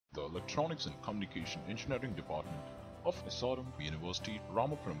Electronics and Communication Engineering Department of SRM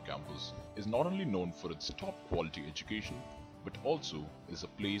University-Ramapuram campus is not only known for its top quality education but also is a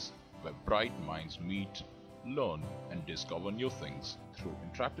place where bright minds meet, learn and discover new things through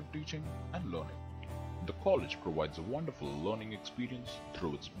interactive teaching and learning. The college provides a wonderful learning experience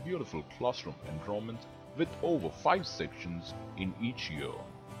through its beautiful classroom environment with over 5 sections in each year.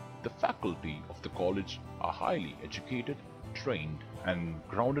 The faculty of the college are highly educated, trained and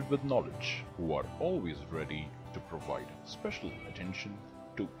grounded with knowledge, who are always ready to provide special attention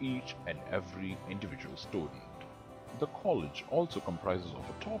to each and every individual student. The college also comprises of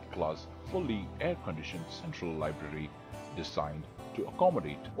a top-class, fully air-conditioned central library designed to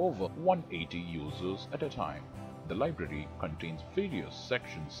accommodate over 180 users at a time. The library contains various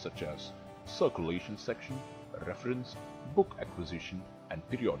sections such as circulation section, reference, book acquisition and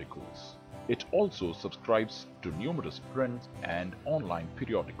periodicals. It also subscribes to numerous print and online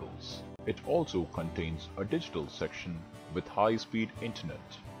periodicals. It also contains a digital section with high-speed internet.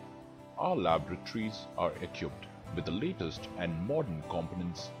 Our laboratories are equipped with the latest and modern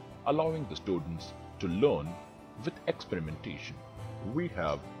components, allowing the students to learn with experimentation. We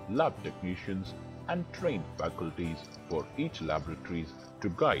have lab technicians and trained faculties for each laboratories to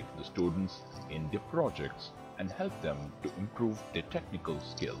guide the students in their projects and help them to improve their technical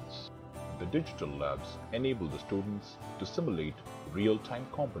skills. The digital labs enable the students to simulate real-time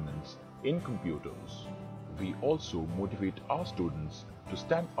components in computers. We also motivate our students to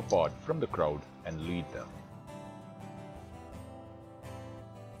stand apart from the crowd and lead them.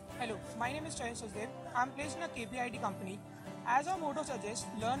 Hello, my name is Jefferson. I am placed in a KPIT company. As our motto suggests,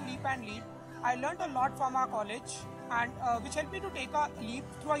 learn, leap and lead. I learned a lot from our college and which helped me to take a leap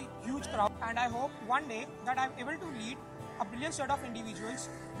through a huge crowd, and I hope one day that I am able to lead a brilliant set of individuals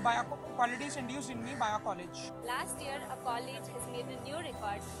by qualities induced in me by our college. Last year, our college has made a new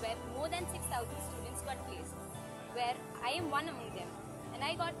record where more than 6,000 students got placed, where I am one among them, and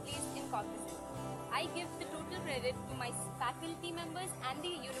I got placed in Cognizant. I give the total credit to my faculty members and the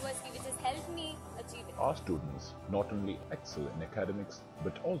university which has helped me achieve it. Our students not only excel in academics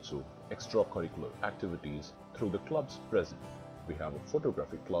but also extracurricular activities through the clubs present. We have a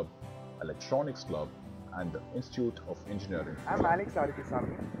photography club, electronics club and the Institute of Engineering. I'm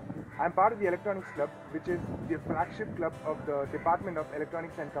Arockiasamy. I'm part of the Electronics Club, which is the flagship club of the Department of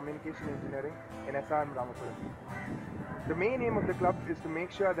Electronics and Communication Engineering in SRM Ramapuram. The main aim of the club is to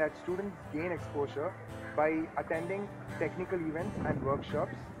make sure that students gain exposure by attending technical events and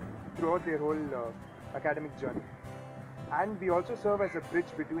workshops throughout their whole academic journey. And we also serve as a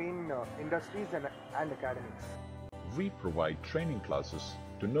bridge between industries and academics. We provide training classes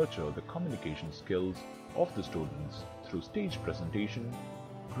to nurture the communication skills of the students through stage presentation,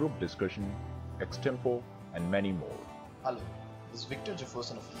 group discussion, extempo and many more. Hello, this is Victor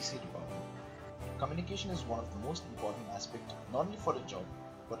Jefferson of EC department. Communication is one of the most important aspects not only for a job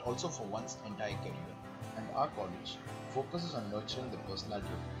but also for one's entire career, and our college focuses on nurturing the personality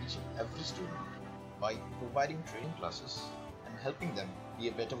of each and every student by providing training classes and helping them be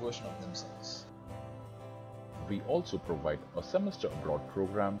a better version of themselves. We also provide a semester abroad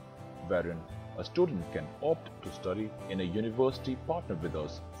program wherein a student can opt to study in a university partnered with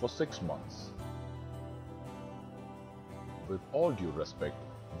us for 6 months. With all due respect,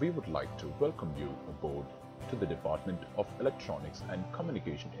 we would like to welcome you aboard to the Department of Electronics and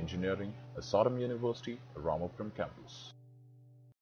Communication Engineering, SRM University, Ramapuram campus.